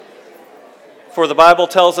For the Bible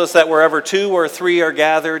tells us that wherever two or three are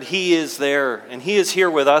gathered, He is there. And He is here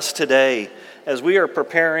with us today as we are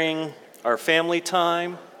preparing our family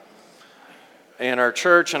time and our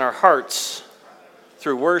church and our hearts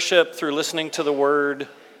through worship, through listening to the Word.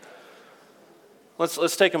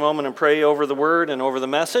 Let's take a moment and pray over the Word and over the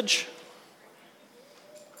message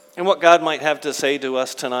and what God might have to say to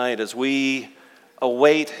us tonight as we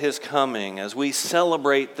await His coming, as we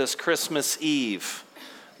celebrate this Christmas Eve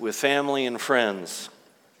with family and friends.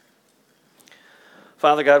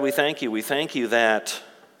 Father God, we thank you. We thank you that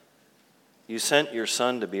you sent your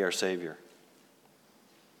Son to be our Savior.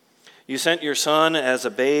 You sent your Son as a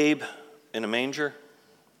babe in a manger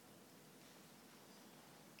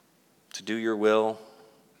to do your will,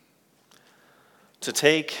 to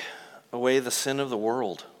take away the sin of the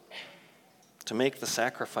world, to make the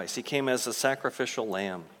sacrifice. He came as a sacrificial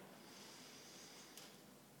lamb.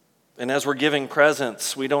 And as we're giving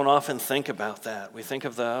presents, we don't often think about that. We think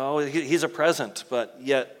of he's a present, but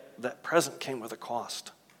yet that present came with a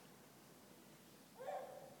cost.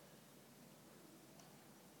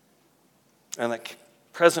 And that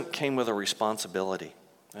present came with a responsibility.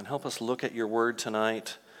 And help us look at your word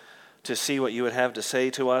tonight to see what you would have to say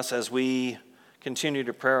to us as we continue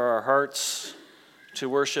to prepare our hearts to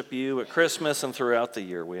worship you at Christmas and throughout the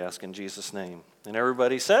year. We ask in Jesus' name. And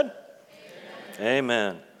everybody said? Amen.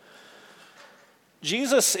 Amen.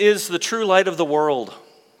 Jesus is the true light of the world.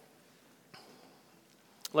 I'd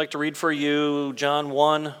like to read for you John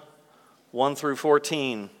 1 through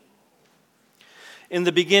 14. In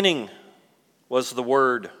the beginning was the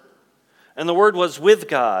Word, and the Word was with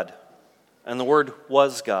God, and the Word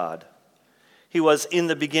was God. He was in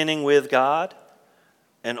the beginning with God,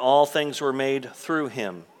 and all things were made through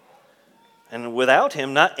Him. And without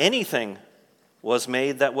Him, not anything was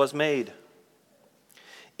made that was made.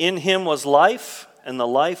 In Him was life, and the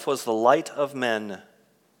life was the light of men.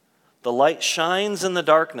 The light shines in the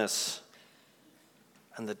darkness,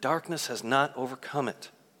 and the darkness has not overcome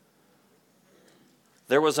it.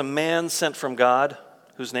 There was a man sent from God,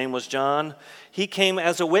 whose name was John. He came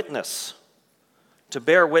as a witness, to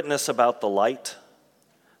bear witness about the light,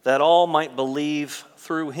 that all might believe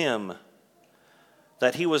through him,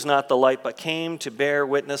 that he was not the light, but came to bear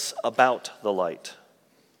witness about the light.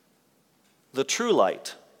 The true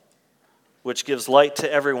light, which gives light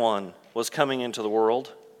to everyone, was coming into the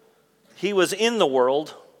world. He was in the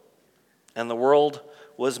world, and the world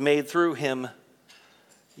was made through him,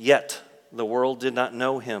 yet the world did not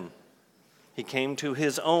know him. He came to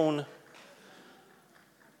his own,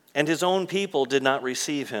 and his own people did not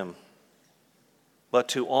receive him. But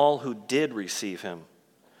to all who did receive him,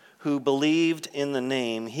 who believed in the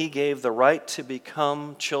name, he gave the right to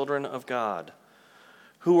become children of God,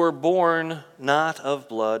 who were born not of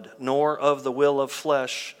blood, nor of the will of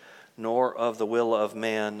flesh, nor of the will of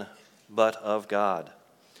man, but of God.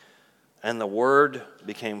 And the Word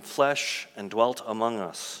became flesh and dwelt among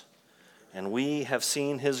us, and we have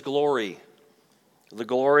seen his glory, the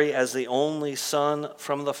glory as the only Son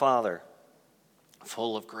from the Father,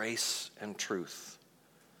 full of grace and truth.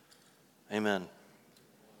 Amen.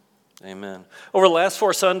 Amen. Over the last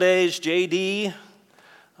 4 Sundays, J.D.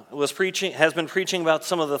 has been preaching about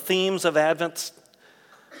some of the themes of Advent.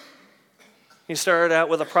 He started out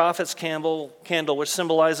with a prophet's candle, which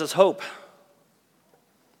symbolizes hope.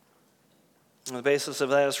 And the basis of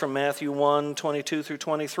that is from Matthew 1:22 through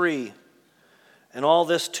 23. And all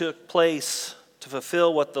this took place to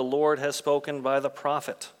fulfill what the Lord has spoken by the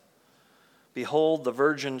prophet. Behold, the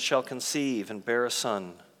virgin shall conceive and bear a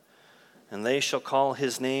son, and they shall call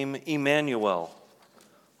his name Emmanuel,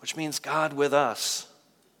 which means God with us.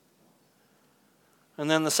 And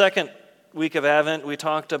then the second week of Advent, we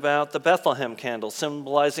talked about the Bethlehem candle,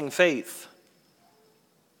 symbolizing faith.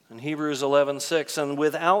 In Hebrews 11:6, and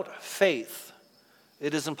without faith,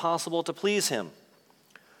 it is impossible to please him.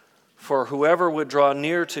 For whoever would draw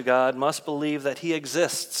near to God must believe that he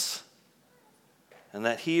exists, and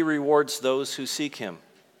that he rewards those who seek him.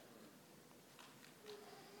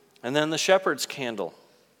 And then the shepherd's candle,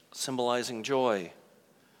 symbolizing joy.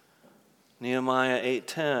 Nehemiah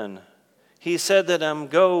 8:10, he said to them,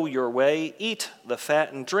 go your way, eat the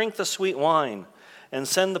fat and drink the sweet wine, and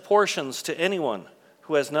send the portions to anyone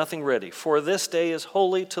who has nothing ready. For this day is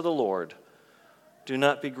holy to the Lord. Do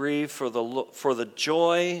not be grieved, for the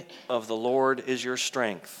joy of the Lord is your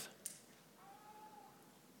strength.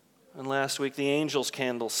 And last week, the angel's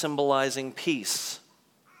candle, symbolizing peace.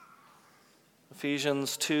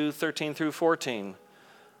 Ephesians 2:13 through 14.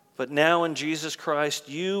 But now in Jesus Christ,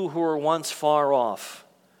 you who were once far off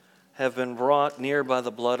have been brought near by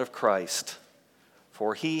the blood of Christ.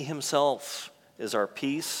 For he himself is our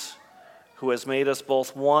peace, who has made us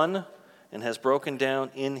both one and has broken down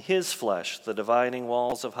in his flesh the dividing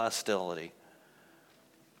walls of hostility.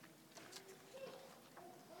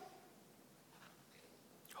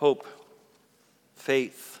 Hope,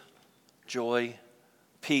 faith, joy,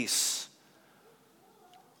 peace.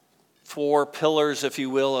 4 pillars, if you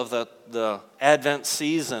will, of the Advent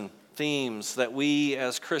season themes that we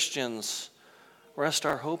as Christians rest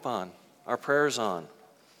our hope on, our prayers on.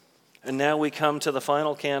 And now we come to the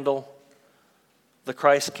final candle, the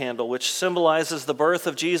Christ candle, which symbolizes the birth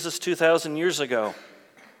of Jesus 2,000 years ago.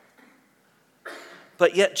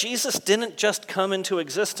 But yet Jesus didn't just come into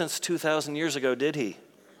existence 2,000 years ago, did he?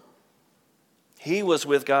 He was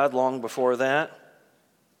with God long before that.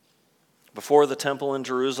 Before the temple in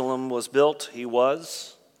Jerusalem was built, he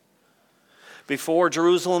was. Before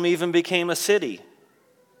Jerusalem even became a city,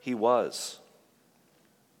 he was.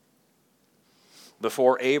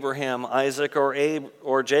 Before Abraham, Isaac,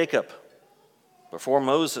 or Jacob, before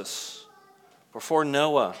Moses, before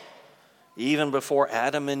Noah, even before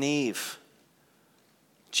Adam and Eve,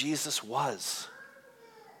 Jesus was.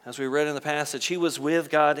 As we read in the passage, he was with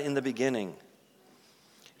God in the beginning.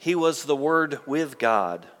 He was the Word with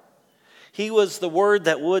God. He was the Word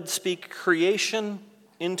that would speak creation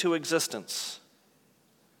into existence.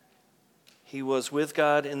 He was with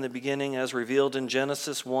God in the beginning as revealed in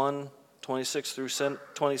Genesis 1, 26 through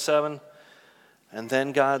 27. And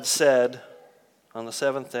then God said on the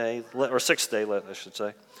sixth day, I should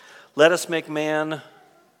say, let us make man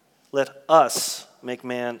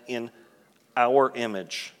in our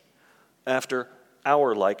image, after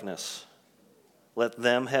our likeness. Let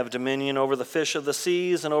them have dominion over the fish of the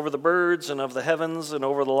seas and over the birds and of the heavens and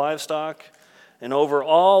over the livestock and over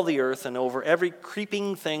all the earth and over every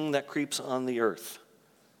creeping thing that creeps on the earth.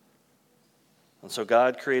 And so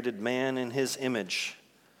God created man in his image.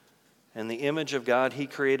 In the image of God, he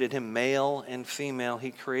created him, male and female,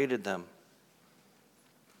 he created them.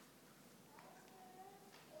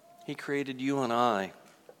 He created you and I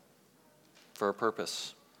for a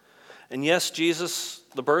purpose. And yes, Jesus,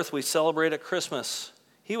 the birth we celebrate at Christmas,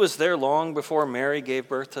 he was there long before Mary gave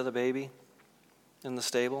birth to the baby in the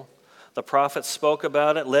stable. The prophets spoke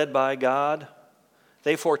about it, led by God.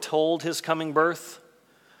 They foretold his coming birth.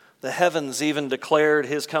 The heavens even declared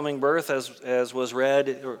his coming birth, as was read,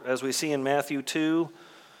 as we see in Matthew 2,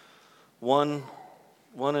 1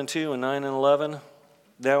 and 2, and 9 and 11.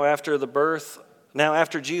 Now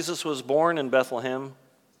after Jesus was born in Bethlehem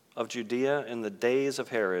of Judea in the days of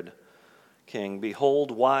Herod, king,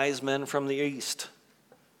 behold, wise men from the east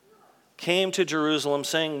came to Jerusalem,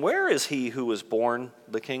 saying, where is he who was born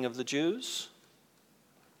the King of the Jews?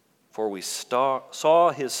 For we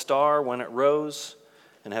saw his star when it rose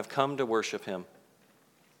and have come to worship him.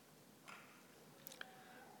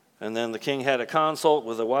 And then the king had a consult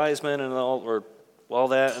with the wise men and all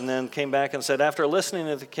that, and then came back and said, after listening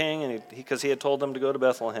to the king, and because he had told them to go to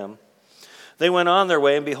Bethlehem, they went on their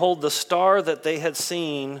way, and behold, the star that they had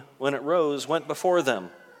seen when it rose went before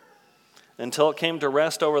them, until it came to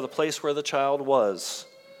rest over the place where the child was.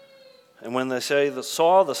 And when they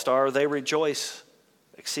saw the star, they rejoiced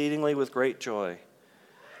exceedingly with great joy.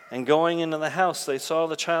 And going into the house, they saw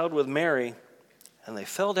the child with Mary, and they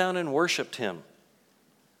fell down and worshipped him.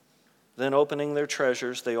 Then opening their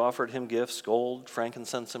treasures, they offered him gifts, gold,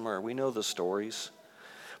 frankincense, and myrrh. We know the stories.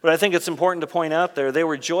 But I think it's important to point out there, they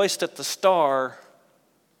rejoiced at the star,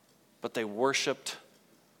 but they worshiped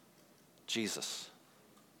Jesus.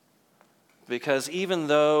 Because even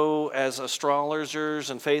though as astrologers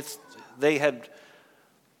and faith, they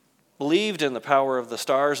believed in the power of the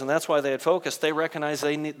stars, and that's why they had focused, they recognized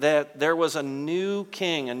that there was a new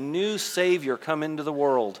king, a new Savior come into the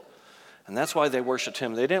world. And that's why they worshiped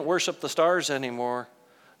him. They didn't worship the stars anymore.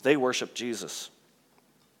 They worshiped Jesus.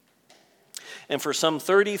 And for some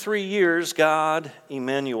 33 years, God,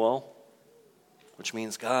 Emmanuel, which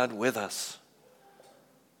means God with us,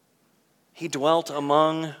 he dwelt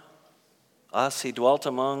among us. He dwelt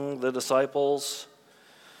among the disciples.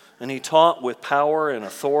 And he taught with power and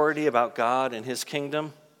authority about God and his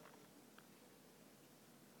kingdom.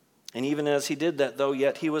 And even as he did that, though,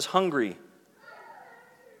 yet he was hungry,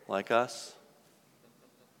 like us.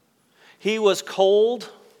 He was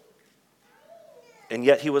cold, and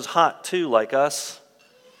yet he was hot too, like us.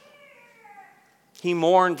 He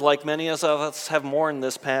mourned like many of us have mourned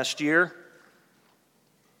this past year.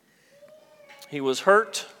 He was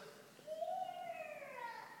hurt,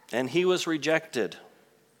 and he was rejected.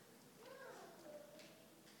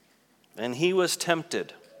 And he was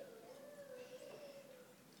tempted.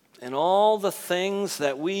 And all the things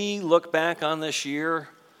that we look back on this year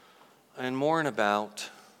and mourn about,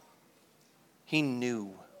 he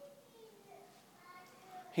knew.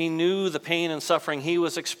 He knew the pain and suffering he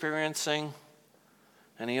was experiencing,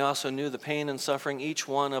 and he also knew the pain and suffering each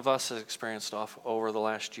one of us has experienced over the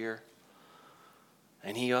last year.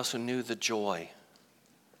 And he also knew the joy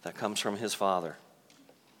that comes from his Father.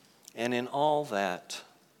 And in all that,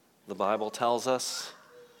 the Bible tells us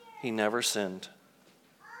he never sinned.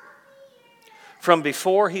 From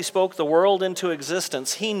before he spoke the world into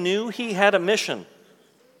existence, he knew he had a mission.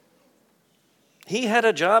 He had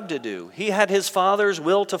a job to do. He had his Father's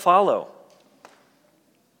will to follow.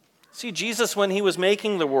 See, Jesus, when he was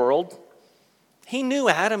making the world, he knew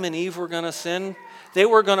Adam and Eve were going to sin. They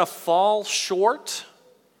were going to fall short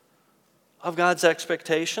of God's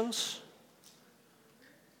expectations.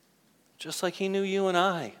 Just like he knew you and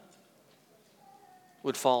I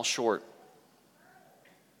would fall short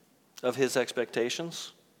of his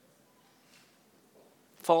expectations.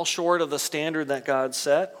 Fall short of the standard that God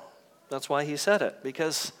set. That's why he said it,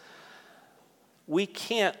 because we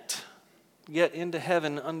can't get into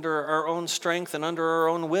heaven under our own strength and under our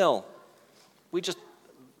own will. It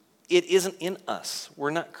isn't in us.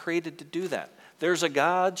 We're not created to do that. There's a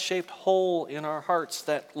God-shaped hole in our hearts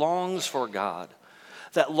that longs for God,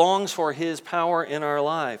 that longs for his power in our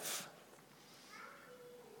life.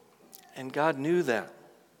 And God knew that.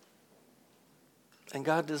 And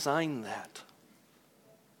God designed that.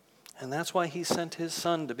 And that's why he sent his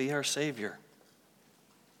Son to be our Savior.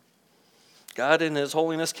 God in his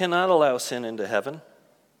holiness cannot allow sin into heaven,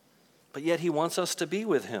 but yet he wants us to be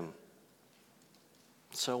with him.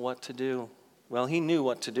 So what to do? Well, he knew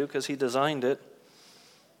what to do because he designed it.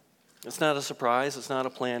 It's not a surprise. It's not a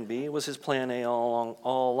plan B. It was his plan A all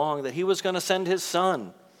along that he was going to send his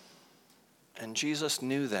Son. And Jesus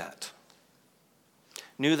knew that.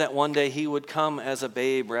 Knew that one day he would come as a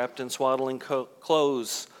babe wrapped in swaddling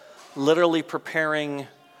clothes, literally preparing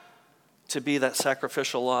to be that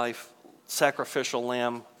sacrificial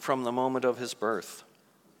lamb from the moment of his birth.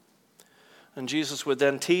 And Jesus would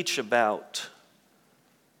then teach about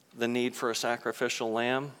the need for a sacrificial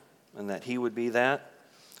lamb and that he would be that.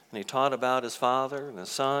 And he taught about his Father and his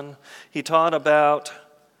Son. He taught about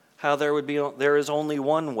how there is only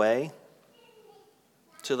one way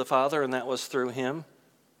to the Father, and that was through him.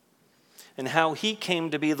 And how he came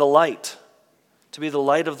to be the light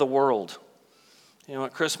of the world. You know,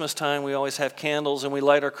 at Christmas time, we always have candles and we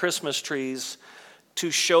light our Christmas trees to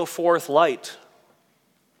show forth light,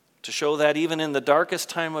 to show that even in the darkest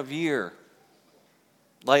time of year,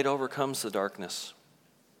 light overcomes the darkness.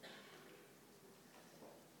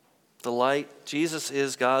 The light, Jesus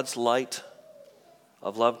is God's light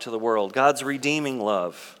of love to the world, God's redeeming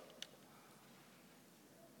love.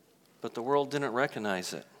 But the world didn't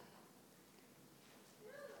recognize it.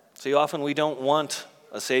 See, often we don't want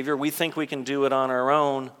a Savior. We think we can do it on our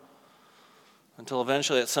own until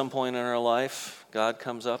eventually at some point in our life, God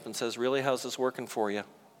comes up and says, really, how's this working for you?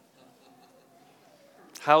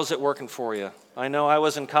 How's it working for you? I know I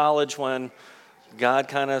was in college when God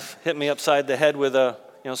kind of hit me upside the head with a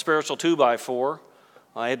spiritual 2x4.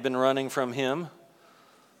 I had been running from him.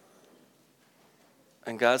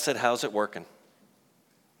 And God said, how's it working?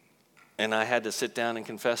 And I had to sit down and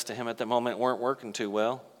confess to him at that moment it weren't working too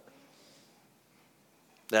well.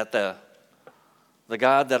 That the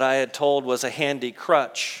God that I had told was a handy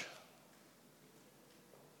crutch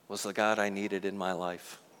was the God I needed in my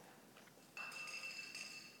life.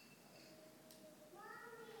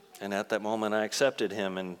 And at that moment I accepted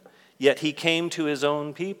him, and yet he came to his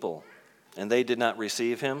own people, and they did not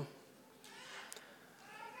receive him.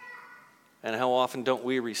 And how often don't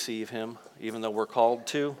we receive him, even though we're called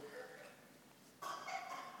to?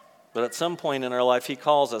 But at some point in our life, he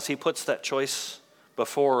calls us. He puts that choice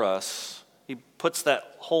before us. He puts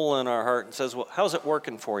that hole in our heart and says, well, how's it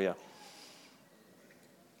working for you?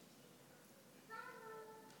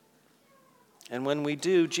 And when we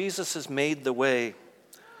do, Jesus has made the way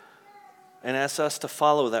and asks us to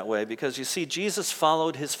follow that way. Because you see, Jesus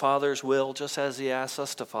followed his Father's will just as he asks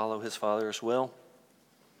us to follow his Father's will.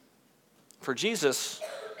 For Jesus,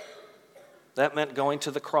 that meant going to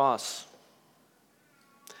the cross.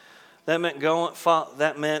 That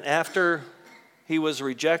meant after he was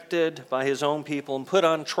rejected by his own people and put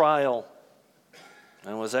on trial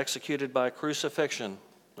and was executed by crucifixion.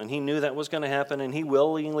 And he knew that was going to happen, and he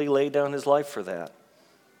willingly laid down his life for that.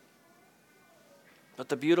 But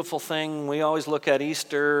the beautiful thing, we always look at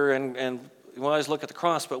Easter and we always look at the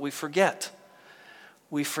cross, but we forget.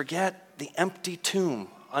 We forget the empty tomb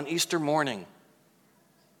on Easter morning.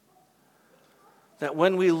 That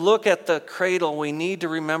when we look at the cradle, we need to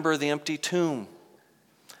remember the empty tomb.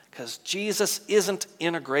 Because Jesus isn't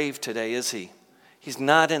in a grave today, is he? He's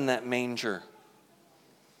not in that manger.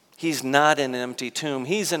 He's not in an empty tomb.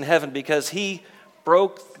 He's in heaven because he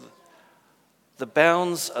broke the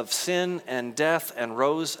bounds of sin and death and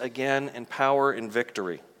rose again in power and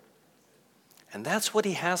victory. And that's what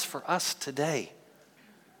he has for us today.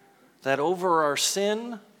 That over our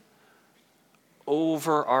sin,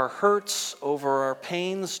 over our hurts, over our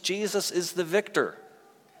pains, Jesus is the victor.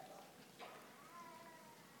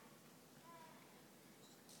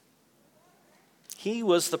 He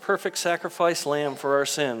was the perfect sacrifice lamb for our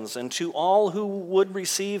sins, and to all who would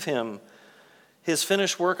receive him, his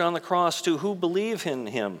finished work on the cross, to who believe in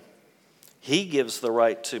him, he gives the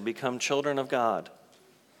right to become children of God.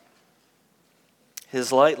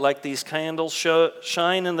 His light, like these candles,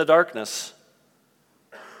 shine in the darkness,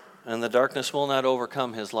 and the darkness will not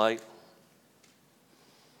overcome his light.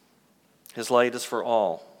 His light is for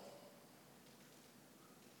all.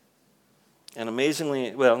 And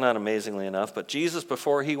amazingly, well, not amazingly enough, but Jesus,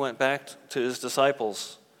 before he went back to his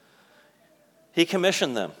disciples, he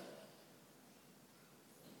commissioned them.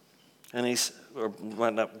 And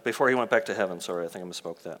before he went back to heaven, sorry, I think I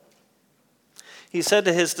misspoke that. He said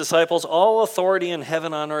to his disciples, "All authority in heaven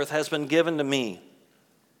and on earth has been given to me.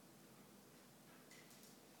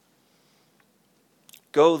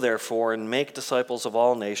 Go, therefore, and make disciples of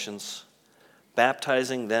all nations,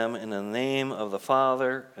 baptizing them in the name of the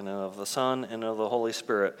Father, and of the Son, and of the Holy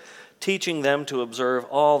Spirit, teaching them to observe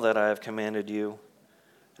all that I have commanded you.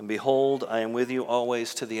 And behold, I am with you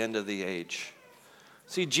always to the end of the age."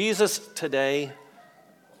 See, Jesus today,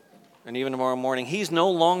 and even tomorrow morning, he's no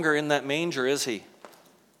longer in that manger, is he?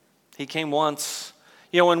 He came once.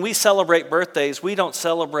 You know, when we celebrate birthdays, we don't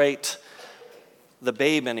celebrate the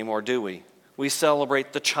babe anymore, do we? We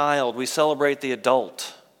celebrate the child. We celebrate the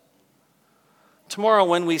adult. Tomorrow,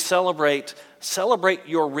 when we celebrate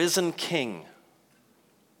your risen King.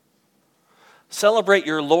 Celebrate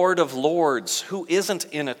your Lord of Lords, who isn't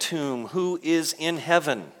in a tomb, who is in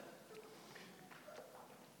heaven.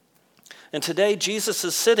 And today, Jesus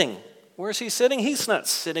is sitting. Where is he sitting? He's not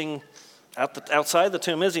sitting outside the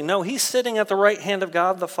tomb, is he? No, he's sitting at the right hand of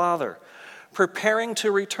God the Father, preparing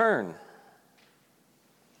to return.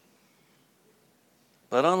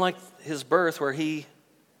 But unlike his birth, where he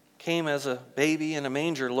came as a baby in a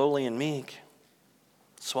manger, lowly and meek,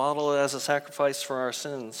 swaddled as a sacrifice for our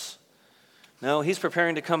sins. No, he's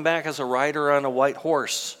preparing to come back as a rider on a white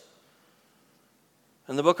horse.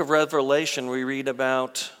 In the book of Revelation, we read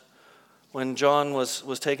about when John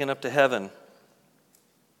was taken up to heaven.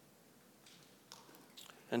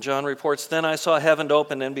 And John reports, "Then I saw heaven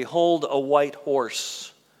open, and behold, a white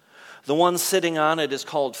horse. The one sitting on it is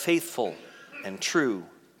called Faithful and True.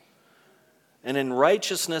 And in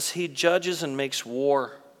righteousness he judges and makes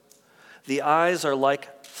war. The eyes are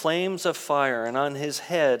like flames of fire, and on his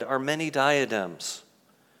head are many diadems.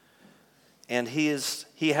 And he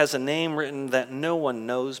has a name written that no one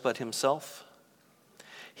knows but himself.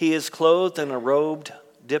 He is clothed in a robe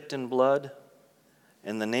dipped in blood,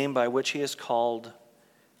 and the name by which he is called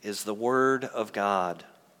is the Word of God.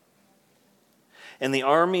 And the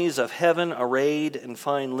armies of heaven, arrayed in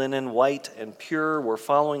fine linen, white and pure, were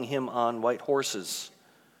following him on white horses.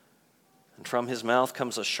 And from his mouth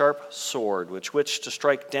comes a sharp sword, with which to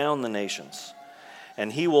strike down the nations.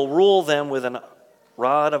 And he will rule them with a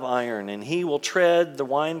rod of iron, and he will tread the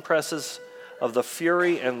winepresses of the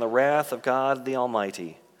fury and the wrath of God the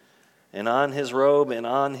Almighty. And on his robe and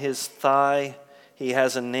on his thigh he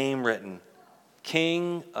has a name written,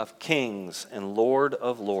 King of Kings and Lord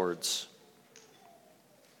of Lords."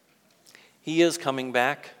 He is coming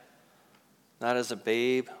back, not as a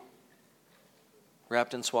babe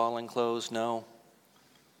wrapped in swaddling clothes, no,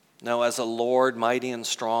 as a Lord mighty and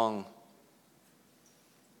strong.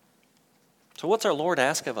 So what's our Lord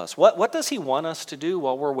ask of us? What does he want us to do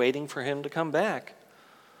while we're waiting for him to come back?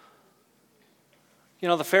 You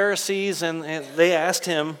know, the Pharisees, and they asked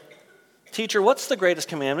him, "Teacher, what's the greatest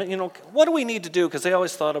commandment? You know, what do we need to do?" Because they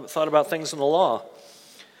always thought about things in the law.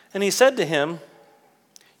 And he said to him,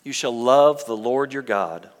 "You shall love the Lord your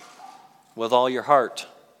God with all your heart,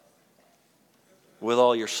 with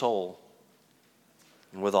all your soul,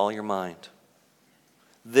 and with all your mind.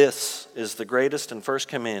 This is the greatest and first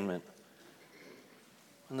commandment.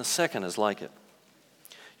 And the second is like it.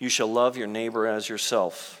 You shall love your neighbor as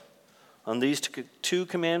yourself. On these two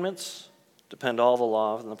commandments depend all the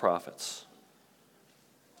law and the prophets."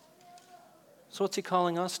 So what's he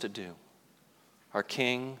calling us to do? Our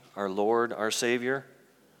King, our Lord, our Savior?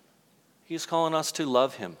 He's calling us to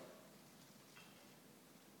love him,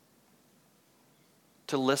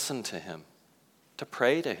 to listen to him, to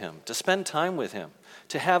pray to him, to spend time with him,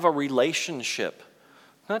 to have a relationship,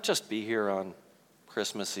 not just be here on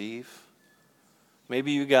Christmas Eve.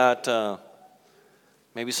 Maybe you got,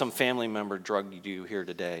 maybe some family member drugged you here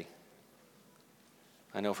today.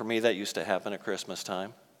 I know for me that used to happen at Christmas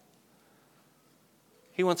time.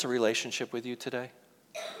 He wants a relationship with you today.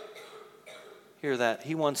 Hear that.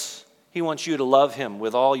 He wants you to love him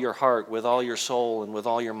with all your heart, with all your soul, and with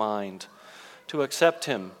all your mind. To accept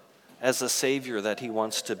him as the Savior that he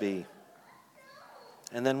wants to be.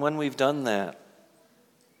 And then when we've done that,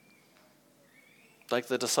 like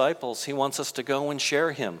the disciples, he wants us to go and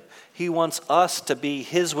share him. He wants us to be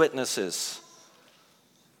his witnesses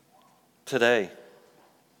today.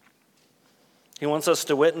 He wants us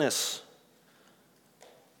to witness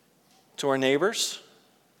to our neighbors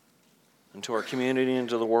and to our community and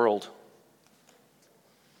to the world.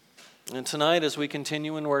 And tonight, as we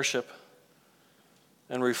continue in worship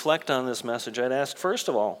and reflect on this message, I'd ask, first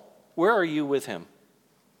of all, where are you with him?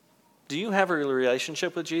 Do you have a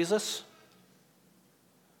relationship with Jesus?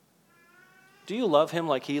 Do you love him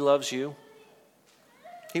like he loves you?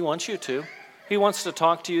 He wants you to. He wants to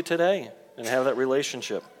talk to you today and have that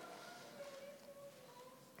relationship.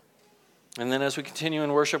 And then as we continue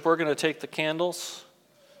in worship, we're going to take the candles.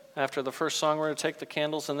 After the first song, we're going to take the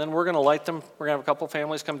candles, and then we're going to light them. We're going to have a couple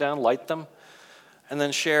families come down, light them, and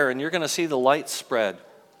then share. And you're going to see the light spread.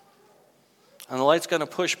 And the light's going to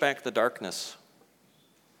push back the darkness.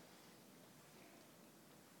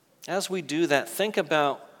 As we do that, think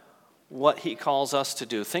about what he calls us to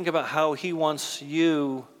do. Think about how he wants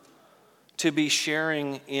you to be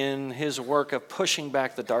sharing in his work of pushing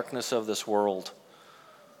back the darkness of this world.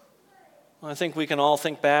 I think we can all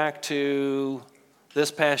think back to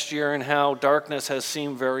this past year and how darkness has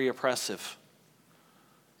seemed very oppressive.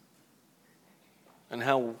 And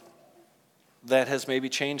how that has maybe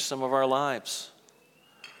changed some of our lives.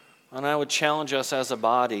 And I would challenge us as a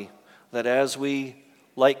body that as we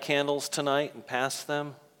light candles tonight and pass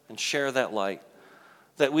them and share that light,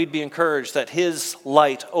 that we'd be encouraged that his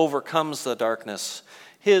light overcomes the darkness.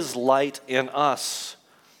 His light in us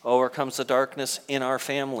overcomes the darkness in our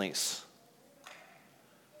families.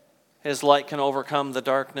 His light can overcome the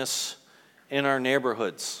darkness in our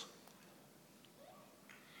neighborhoods.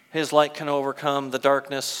 His light can overcome the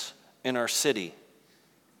darkness in our city,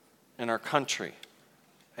 in our country,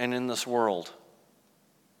 and in this world.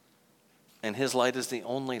 And his light is the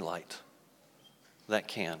only light that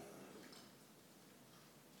can.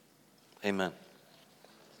 Amen.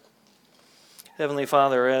 Heavenly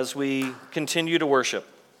Father, as we continue to worship,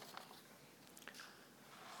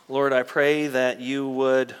 Lord, I pray that you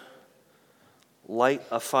would light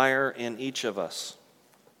a fire in each of us.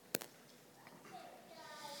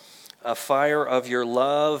 A fire of your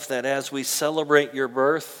love, that as we celebrate your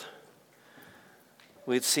birth,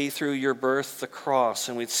 we'd see through your birth the cross,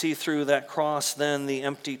 and we'd see through that cross then the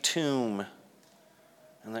empty tomb,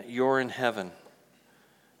 and that you're in heaven.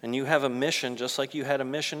 And you have a mission, just like you had a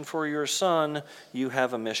mission for your son, you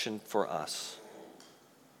have a mission for us.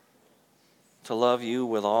 To love you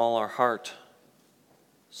with all our heart,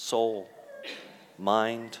 soul,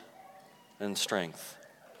 mind, and strength.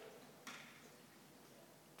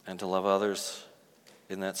 And to love others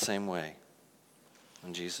in that same way.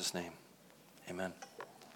 In Jesus' name, amen.